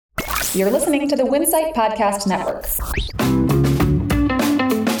You're listening to the Winsight Podcast Network.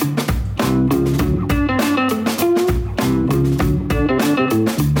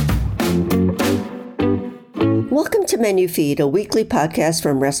 Welcome to Menu Feed, a weekly podcast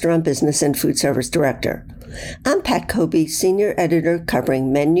from Restaurant Business and Food Service Director. I'm Pat Kobe, Senior Editor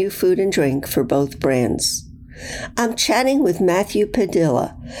covering menu, food, and drink for both brands. I'm chatting with Matthew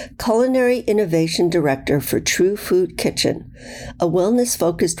Padilla, Culinary Innovation Director for True Food Kitchen, a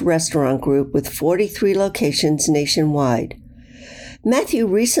wellness-focused restaurant group with 43 locations nationwide. Matthew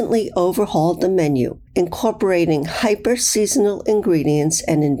recently overhauled the menu, incorporating hyper-seasonal ingredients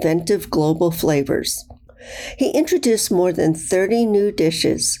and inventive global flavors. He introduced more than 30 new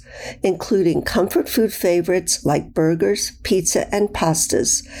dishes, including comfort food favorites like burgers, pizza, and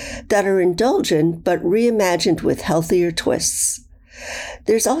pastas that are indulgent but reimagined with healthier twists.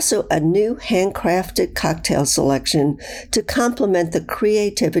 There's also a new handcrafted cocktail selection to complement the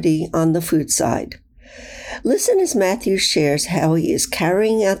creativity on the food side. Listen as Matthew shares how he is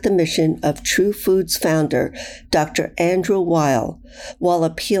carrying out the mission of True Food's founder, Dr. Andrew Weil, while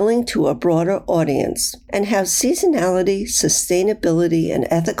appealing to a broader audience, and how seasonality, sustainability, and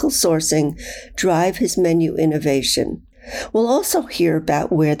ethical sourcing drive his menu innovation. We'll also hear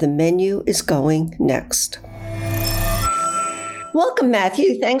about where the menu is going next. Welcome,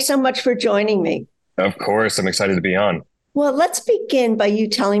 Matthew. Thanks so much for joining me. Of course. I'm excited to be on. Well, let's begin by you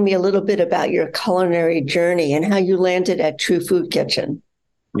telling me a little bit about your culinary journey and how you landed at True Food Kitchen.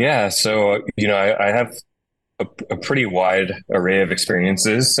 Yeah, so, I have a pretty wide array of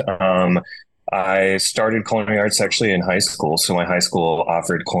experiences. I started culinary arts actually in high school. So my high school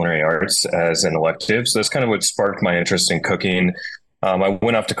offered culinary arts as an elective. So that's kind of what sparked my interest in cooking. I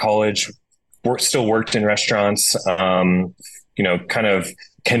went off to college, still worked in restaurants, kind of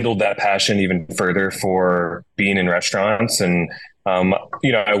kindled that passion even further for being in restaurants. And,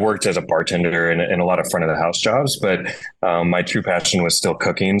 I worked as a bartender in a lot of front of the house jobs, but my true passion was still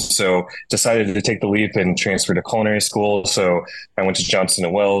cooking. So decided to take the leap and transfer to culinary school. So I went to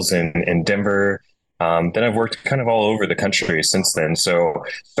Johnson & Wales in Denver. Then I've worked kind of all over the country since then. So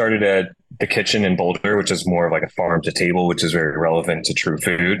started at the kitchen in Boulder, which is more of like a farm to table, which is very relevant to True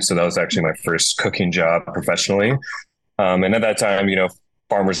Food. So that was actually my first cooking job professionally. And at that time,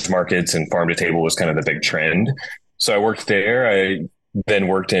 farmers markets and farm to table was kind of the big trend. So I worked there. I then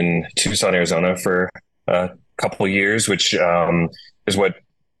worked in Tucson, Arizona for a couple of years, which is what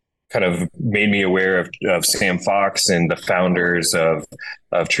kind of made me aware of Sam Fox and the founders of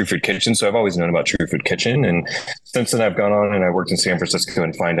True Food Kitchen. So I've always known about True Food Kitchen. And since then I've gone on and I worked in San Francisco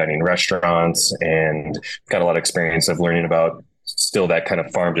in fine dining restaurants and got a lot of experience of learning about still that kind of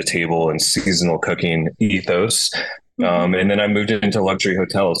farm to table and seasonal cooking ethos. And then I moved into luxury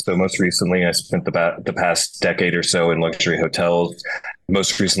hotels. So most recently, I spent the past decade or so in luxury hotels.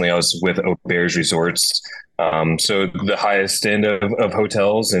 Most recently, I was with Auberge Resorts. So the highest end of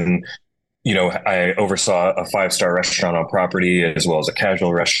hotels. And, I oversaw a 5-star restaurant on property as well as a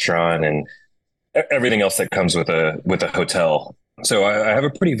casual restaurant and everything else that comes with a hotel. So I have a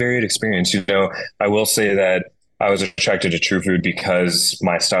pretty varied experience. I will say that I was attracted to True Food because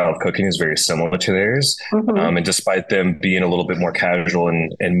my style of cooking is very similar to theirs. Mm-hmm. And despite them being a little bit more casual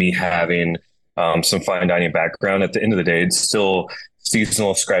and me having some fine dining background, at the end of the day, it's still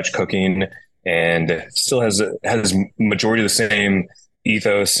seasonal scratch cooking and still has majority of the same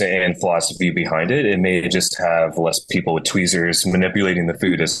ethos and philosophy behind it. It may just have less people with tweezers manipulating the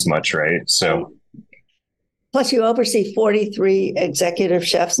food as much, right? So. Plus, you oversee 43 executive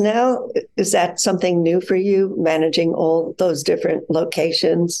chefs now. Is that something new for you, managing all those different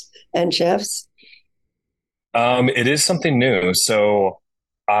locations and chefs? It is something new. So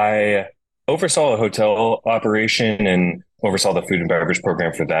I oversaw a hotel operation and oversaw the food and beverage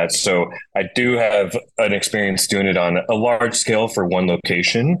program for that. So I do have an experience doing it on a large scale for one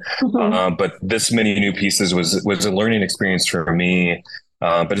location. Mm-hmm. But this many new pieces was a learning experience for me.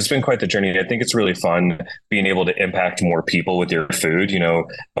 But it's been quite the journey. I think it's really fun being able to impact more people with your food.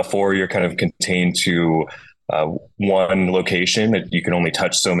 Before you're kind of contained to one location that you can only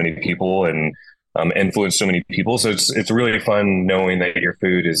touch so many people and influence so many people. So it's really fun knowing that your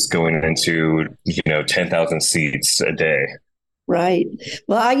food is going into 10,000 seats a day. Right.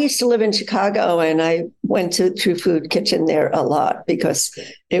 Well, I used to live in Chicago and I went to True Food Kitchen there a lot because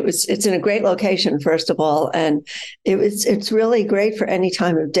it's in a great location, first of all. And it's really great for any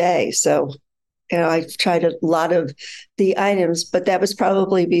time of day. So, I've tried a lot of the items, but that was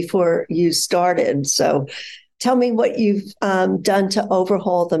probably before you started. So tell me what you've done to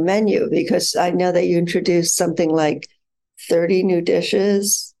overhaul the menu, because I know that you introduced something like 30 new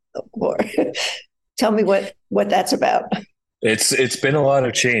dishes. Or tell me what that's about. It's been a lot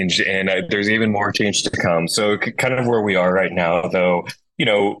of change, and there's even more change to come. So kind of where we are right now, though,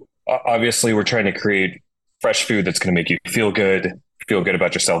 obviously we're trying to create fresh food that's going to make you feel good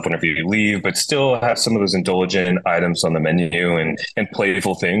about yourself whenever you leave, but still have some of those indulgent items on the menu and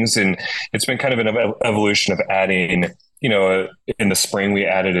playful things. And it's been kind of an evolution of adding, in the spring we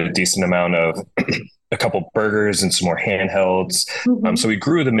added a decent amount of a couple burgers and some more handhelds. So we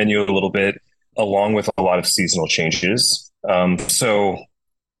grew the menu a little bit along with a lot of seasonal changes. So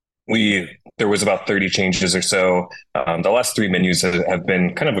there was about 30 changes or so. The last three menus have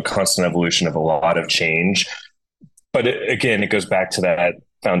been kind of a constant evolution of a lot of change. But again, it goes back to that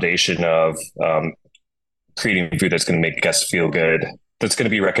foundation of creating food that's going to make guests feel good, that's going to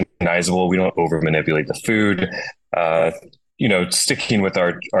be recognizable. We don't over manipulate the food, sticking with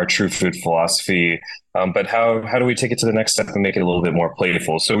our true food philosophy. But how do we take it to the next step and make it a little bit more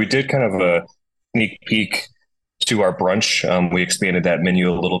playful? So we did kind of a sneak peek to our brunch. We expanded that menu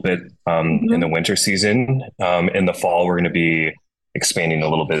a little bit in the winter season. In the fall, we're going to be expanding a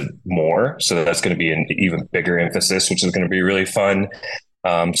little bit more. So that's going to be an even bigger emphasis, which is going to be really fun.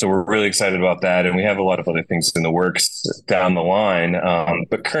 So we're really excited about that. And we have a lot of other things in the works down the line.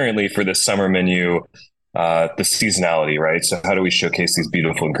 But currently for the summer menu, the seasonality, right? So how do we showcase these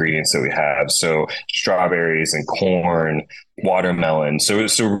beautiful ingredients that we have? So strawberries and corn, watermelon. So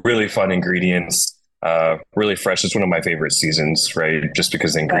really fun ingredients, really fresh. It's one of my favorite seasons, right? Just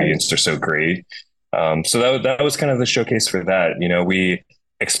because the ingredients are so great. So that was kind of the showcase for that. We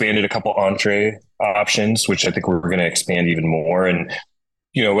expanded a couple entree options, which I think we're going to expand even more. And,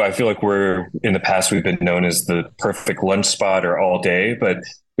 I feel like in the past, we've been known as the perfect lunch spot or all day, but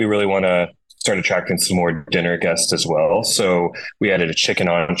we really want to start attracting some more dinner guests as well. So we added a chicken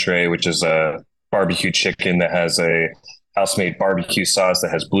entree, which is a barbecue chicken that has a house-made barbecue sauce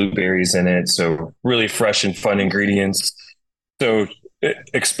that has blueberries in it. So really fresh and fun ingredients. So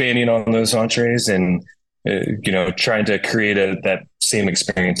expanding on those entrees and, trying to create that same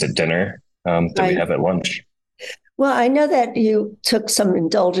experience at dinner that we have at lunch. Well, I know that you took some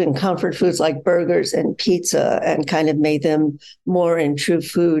indulgent comfort foods like burgers and pizza and kind of made them more in True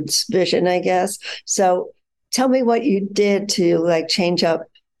Foods vision, I guess. So tell me what you did to change up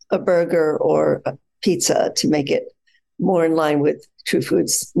a burger or a pizza to make it more in line with True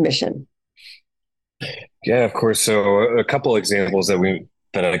Foods mission. Yeah, of course. So a couple examples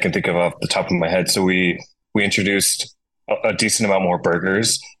that I can think of off the top of my head. So we introduced a decent amount more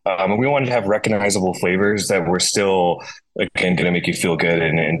burgers. And we wanted to have recognizable flavors that were still, again, going to make you feel good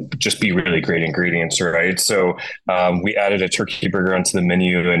and just be really great ingredients, right? So we added a turkey burger onto the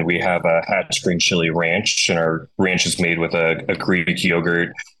menu, and we have a hatch green chili ranch, and our ranch is made with a Greek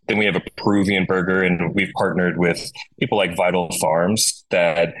yogurt. Then we have a Peruvian burger, and we've partnered with people like Vital Farms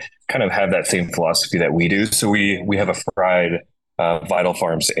that kind of have that same philosophy that we do. So we have a fried Vital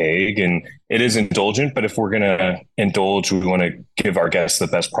Farms egg, and it is indulgent, but if we're going to indulge, we want to give our guests the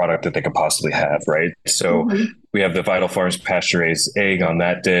best product that they could possibly have, right? So we have the Vital Farms pasture-raised egg on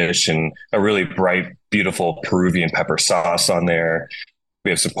that dish, and a really bright, beautiful Peruvian pepper sauce on there.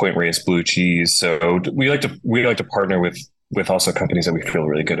 We have some point-raised blue cheese. So we like to partner with also companies that we feel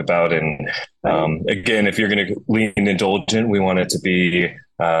really good about. And again, if you're going to lean indulgent, we want it to be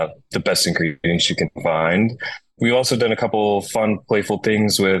the best ingredients you can find. We've also done a couple fun, playful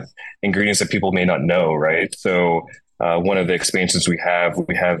things with ingredients that people may not know, right? So one of the expansions we have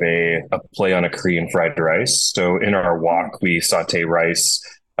a play on a Korean fried rice. So in our wok, we saute rice.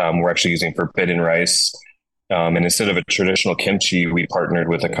 We're actually using forbidden rice. And instead of a traditional kimchi, we partnered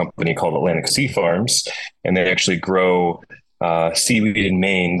with a company called Atlantic Sea Farms, and they actually grow seaweed in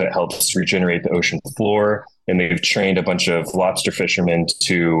Maine that helps regenerate the ocean floor. And they've trained a bunch of lobster fishermen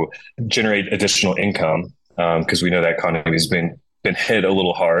to generate additional income. Because we know that economy has been hit a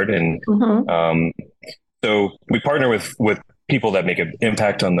little hard, and so we partner with people that make an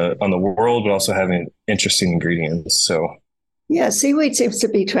impact on the world, but also having interesting ingredients. So yeah, seaweed seems to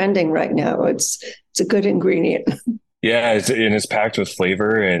be trending right now. It's a good ingredient. Yeah, it's packed with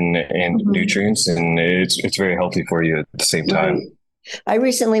flavor and nutrients, and it's very healthy for you at the same time. I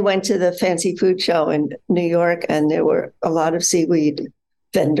recently went to the fancy food show in New York, and there were a lot of seaweed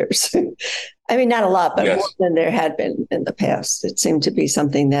vendors. I mean, not a lot, but more than there had been in the past. It seemed to be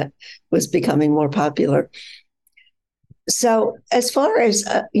something that was becoming more popular. So as far as,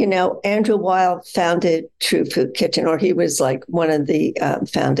 Andrew Weil founded True Food Kitchen, or he was like one of the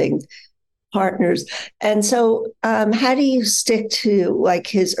founding partners. And so how do you stick to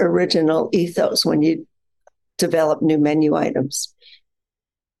his original ethos when you develop new menu items?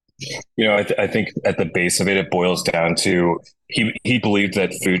 I think at the base of it, it boils down to he believed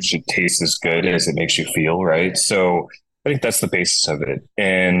that food should taste as good as it makes you feel, right? So I think that's the basis of it.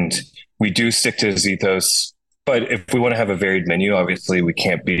 And we do stick to his ethos. But if we want to have a varied menu, obviously we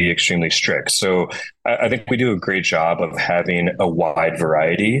can't be extremely strict. So I think we do a great job of having a wide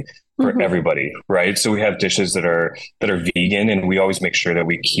variety for everybody, right? So we have dishes that are vegan, and we always make sure that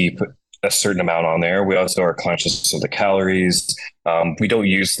we keep a certain amount on there. We also are conscious of the calories. We don't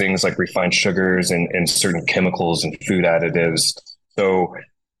use things like refined sugars and certain chemicals and food additives. So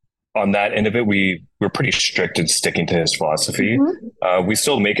on that end of it, we're pretty strict in sticking to his philosophy. We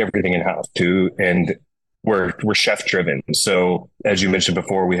still make everything in house too, and we're chef driven. So as you mentioned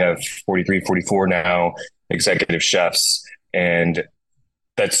before, we have 43, 44 now executive chefs, and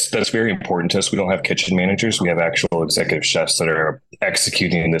that's very important to us. We don't have kitchen managers. We have actual executive chefs that are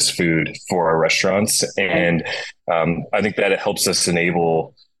executing this food for our restaurants. And I think that it helps us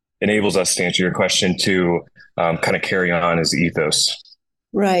enables us to answer your question to kind of carry on his ethos.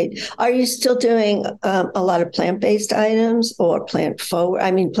 Right. Are you still doing a lot of plant-based items or plant forward?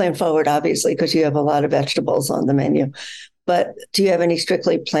 I mean, plant forward, obviously, because you have a lot of vegetables on the menu. But do you have any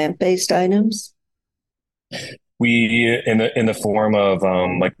strictly plant-based items? We in the form of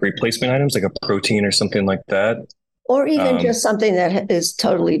like replacement items, like a protein or something like that, or even just something that is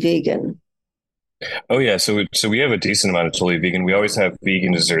totally vegan. Oh yeah, so we have a decent amount of totally vegan. We always have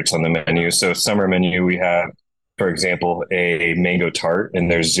vegan desserts on the menu. So summer menu, we have, for example, a mango tart,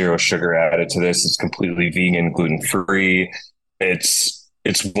 and there's zero sugar added to this. It's completely vegan, gluten free. It's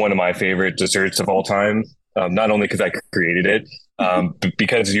one of my favorite desserts of all time. Not only because I created it, but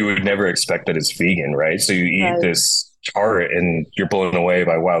because you would never expect that it's vegan, right? So you eat this tart and you're blown away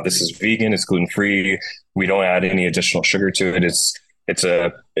by, wow, this is vegan. It's gluten free. We don't add any additional sugar to it. It's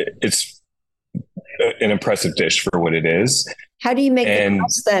an impressive dish for what it is. How do you make the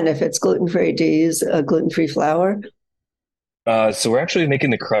crust then if it's gluten free? Do you use a gluten free flour? So we're actually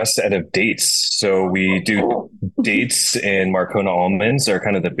making the crust out of dates. So we do dates and Marcona almonds are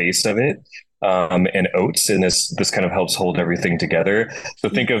kind of the base of it, and oats, and this kind of helps hold everything together. So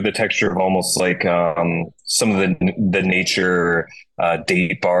think of the texture of almost like some of the nature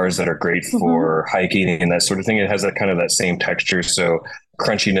date bars that are great for hiking and that sort of thing. It has that kind of that same texture. So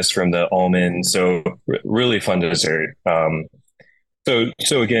crunchiness from the almond. So really fun dessert.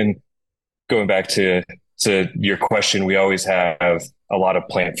 So again, going back to your question, we always have a lot of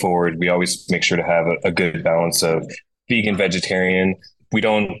plant forward. We always make sure to have a good balance of vegan, vegetarian. We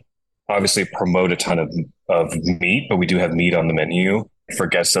don't obviously promote a ton of meat, but we do have meat on the menu for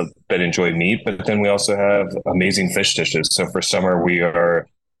guests that enjoy meat. But then we also have amazing fish dishes. So for summer, we are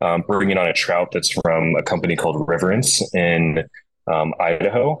bringing on a trout that's from a company called Riverence in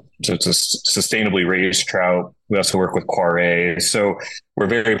Idaho. So it's a sustainably raised trout. We also work with Quarry. So we're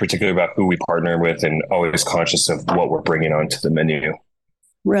very particular about who we partner with and always conscious of what we're bringing onto the menu.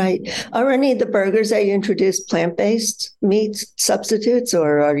 Right. Are any of the burgers that you introduce plant-based meat substitutes,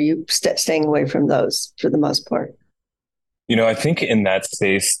 or are you staying away from those for the most part? I think in that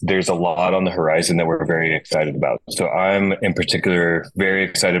space, there's a lot on the horizon that we're very excited about. So I'm in particular very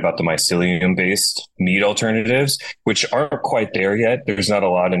excited about the mycelium-based meat alternatives, which aren't quite there yet. There's not a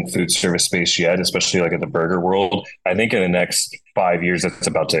lot in food service space yet, especially like in the burger world. I think in the next 5 years, it's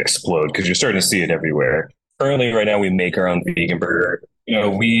about to explode because you're starting to see it everywhere. Currently, right now, we make our own vegan burger.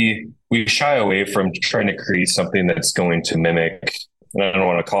 We shy away from trying to create something that's going to mimic, I don't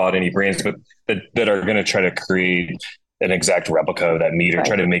want to call it any brands, but that are going to try to create an exact replica of that meat or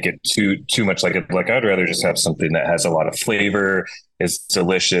try to make it too much like it. Like I'd rather just have something that has a lot of flavor, is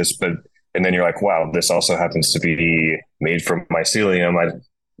delicious, and then you're like, wow, this also happens to be made from mycelium.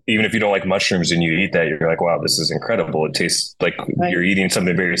 Even if you don't like mushrooms and you eat that, you're like, wow, this is incredible. It tastes like you're eating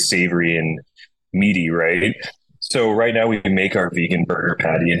something very savory and meaty, right? So right now we make our vegan burger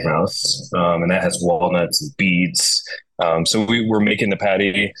patty in house, and that has walnuts and beets. So we're making the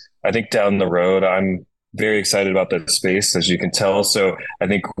patty. I think down the road, I'm very excited about that space, as you can tell. So I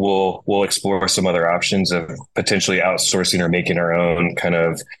think we'll explore some other options of potentially outsourcing or making our own kind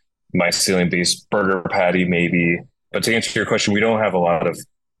of mycelium-based burger patty, maybe. But to answer your question, we don't have a lot of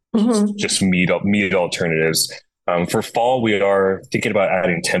just meat alternatives. For fall, we are thinking about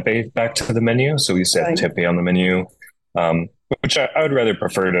adding tempeh back to the menu. So we used to have tempeh on the menu, which I would rather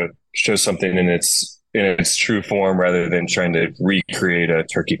prefer to show something in its true form rather than trying to recreate a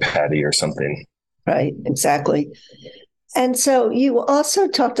turkey patty or something. Right, exactly. And so you also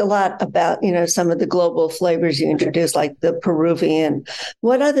talked a lot about, some of the global flavors you introduced, like the Peruvian.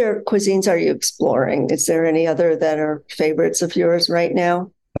 What other cuisines are you exploring? Is there any other that are favorites of yours right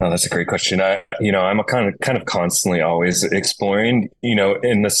now? Oh, that's a great question. I'm a kind of constantly always exploring.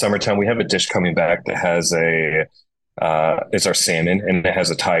 In the summertime, we have a dish coming back that has is our salmon, and it has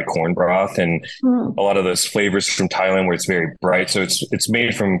a Thai corn broth and a lot of those flavors from Thailand where it's very bright. So it's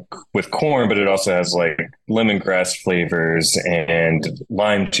made with corn, but it also has like lemongrass flavors and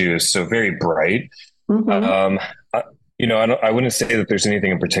lime juice. So very bright. I, I wouldn't say that there's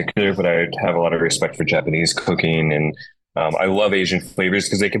anything in particular, but I have a lot of respect for Japanese cooking, and I love Asian flavors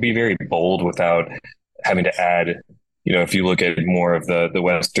because they can be very bold without having to add. If you look at more of the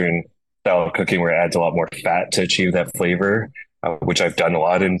Western style of cooking, where it adds a lot more fat to achieve that flavor, which I've done a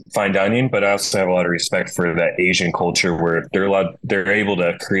lot in fine dining, but I also have a lot of respect for that Asian culture where they're able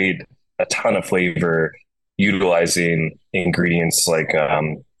to create a ton of flavor utilizing ingredients like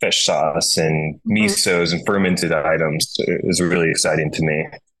fish sauce and misos and fermented items. Is really exciting to me.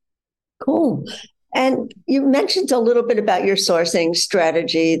 Cool. And you mentioned a little bit about your sourcing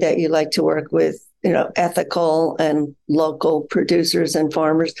strategy, that you like to work with, ethical and local producers and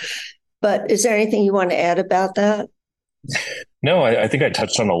farmers. But is there anything you want to add about that? No, I think I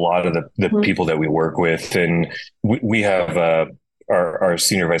touched on a lot of the people that we work with, and we have our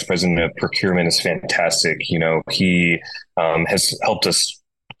senior vice president of procurement is fantastic. He has helped us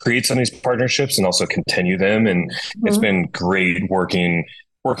create some of these partnerships and also continue them, and it's been great working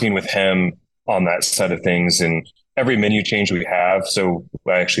with him on that side of things. And every menu change we have. So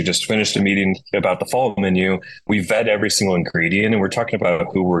I actually just finished a meeting about the fall menu. We vet every single ingredient, and we're talking about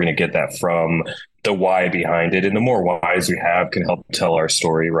who we're going to get that from, the why behind it. And the more whys we have can help tell our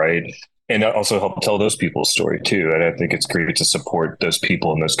story, right? And also help tell those people's story too. And I think it's great to support those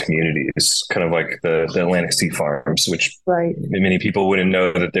people in those communities, kind of like the Atlantic Sea Farms, which many people wouldn't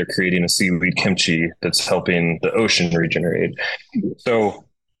know that they're creating a seaweed kimchi that's helping the ocean regenerate. So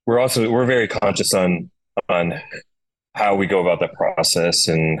we're very conscious on how we go about that process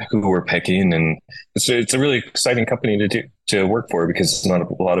and who we're picking. And it's a really exciting company to work for, because not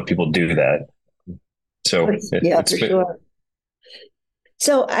a lot of people do that. So for sure.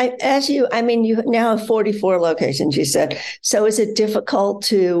 So you now have 44 locations, you said. So is it difficult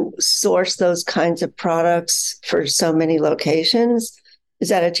to source those kinds of products for so many locations? Is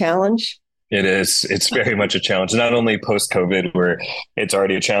that a challenge? It is. It's very much a challenge, not only post-COVID, where it's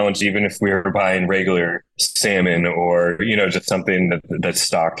already a challenge, even if we were buying regular salmon or, just something that's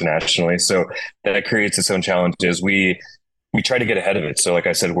stocked nationally. So that creates its own challenges. We try to get ahead of it. So like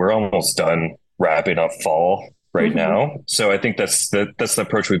I said, we're almost done wrapping up fall right now. So I think that's the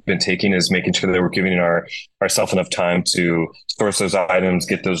approach we've been taking, is making sure that we're giving ourselves enough time to source those items,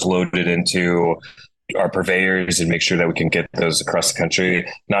 get those loaded into our purveyors, and make sure that we can get those across the country.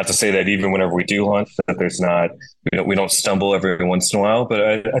 Not to say that even whenever we do launch, that there's not, we don't stumble every once in a while, but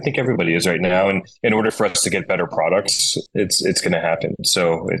I think everybody is right now. And in order for us to get better products, it's going to happen.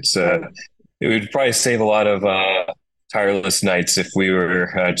 So it would probably save a lot of tireless nights if we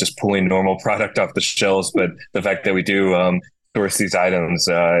were just pulling normal product off the shelves. But the fact that we do source these items,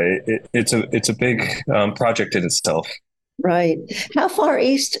 it's a big project in itself. Right. How far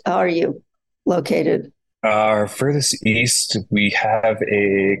east are you located? Furthest east, we have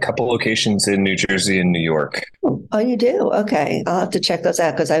a couple locations in New Jersey and New York. Oh, you do? Okay. I'll have to check those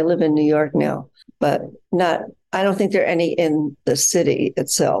out, because I live in New York now, but I don't think there are any in the city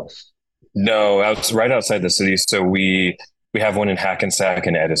itself. No, right outside the city. So we have one in Hackensack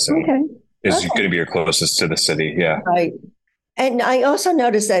and Edison. Is going to be your closest to the city. Yeah. Right. And I also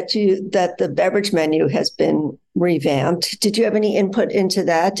noticed that the beverage menu has been revamped. Did you have any input into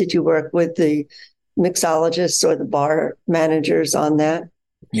that? Did you work with the mixologists or the bar managers on that?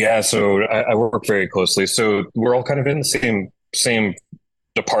 Yeah, so I work very closely. So we're all kind of in the same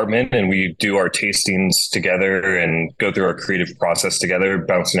department, and we do our tastings together and go through our creative process together,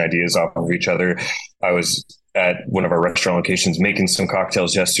 bouncing ideas off of each other. I was at one of our restaurant locations making some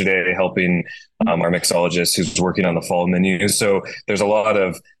cocktails yesterday, helping our mixologist who's working on the fall menu. So there's a lot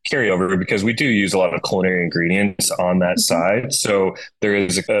of carryover, because we do use a lot of culinary ingredients on that side. So there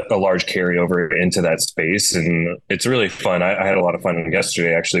is a large carryover into that space, and it's really fun. I had a lot of fun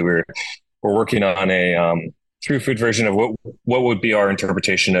yesterday. Actually, we're working on a true food version of what would be our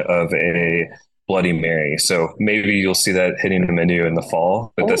interpretation of a Bloody Mary. So maybe you'll see that hitting the menu in the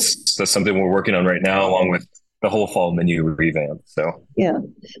fall, but that's something we're working on right now, along with the whole fall menu revamp. So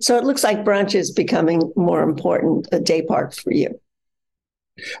it looks like brunch is becoming more important, a day part for you.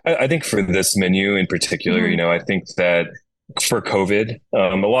 I think for this menu in particular, I think that for COVID,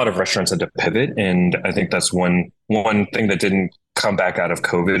 a lot of restaurants had to pivot, and I think that's one thing that didn't come back out of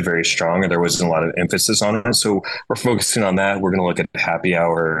COVID very strong, and there wasn't a lot of emphasis on it. So we're focusing on that. We're going to look at happy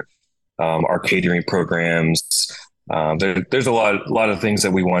hour, our catering programs. There's a lot of things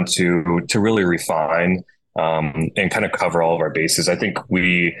that we want to really refine and kind of cover all of our bases. I think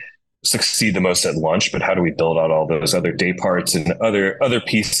we succeed the most at lunch, but how do we build out all those other day parts and other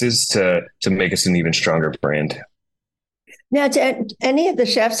pieces to make us an even stronger brand? Now, to any of the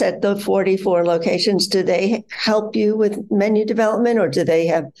chefs at the 44 locations, do they help you with menu development, or do they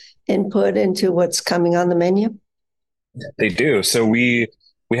have input into what's coming on the menu? They do. So we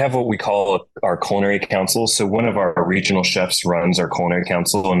have what we call our culinary council. So one of our regional chefs runs our culinary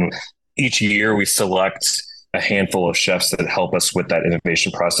council, and each year we select a handful of chefs that help us with that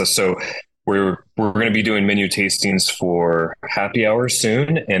innovation process. So we're going to be doing menu tastings for happy hour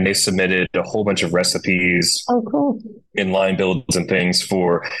soon, and they submitted a whole bunch of recipes, cool, inline builds and things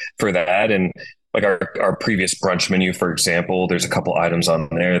for that. And like our previous brunch menu, for example, there's a couple items on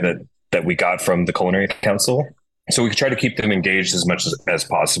there that we got from the culinary council. So we try to keep them engaged as much as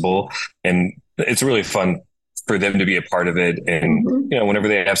possible, and it's really fun for them to be a part of it. And whenever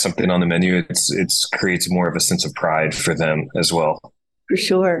they have something on the menu, it's creates more of a sense of pride for them as well. For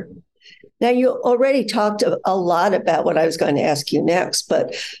sure. Now, you already talked a lot about what I was going to ask you next,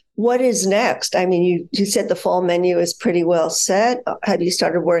 but what is next? I mean, you said the fall menu is pretty well set. Have you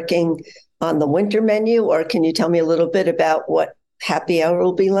started working on the winter menu, or can you tell me a little bit about what happy hour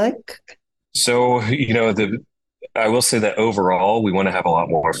will be like? So, I will say that overall, we want to have a lot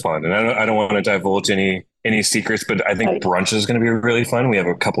more fun, and I don't want to divulge any secrets, but I think brunch is going to be really fun. We have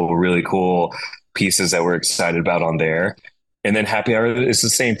a couple of really cool pieces that we're excited about on there. And then happy hour is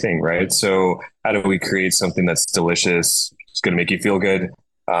the same thing, right? So how do we create something that's delicious? It's going to make you feel good,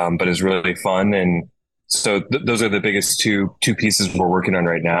 but is really fun. And so those are the biggest two pieces we're working on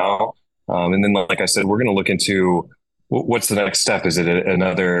right now. And then, like I said, we're going to look into what's the next step. Is it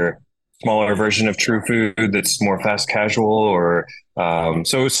another smaller version of True Food that's more fast casual, or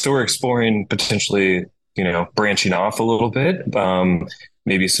so we're exploring potentially, branching off a little bit.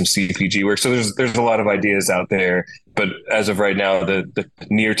 Maybe some CPG work. So there's a lot of ideas out there, but as of right now, the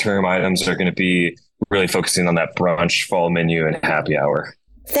near term items are going to be really focusing on that brunch, fall menu, and happy hour.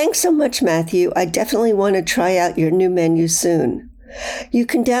 Thanks so much, Matthew. I definitely want to try out your new menu soon. You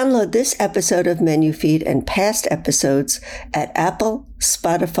can download this episode of Menu Feed and past episodes at Apple,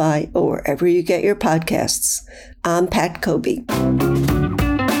 Spotify, or wherever you get your podcasts. I'm Pat Kobe.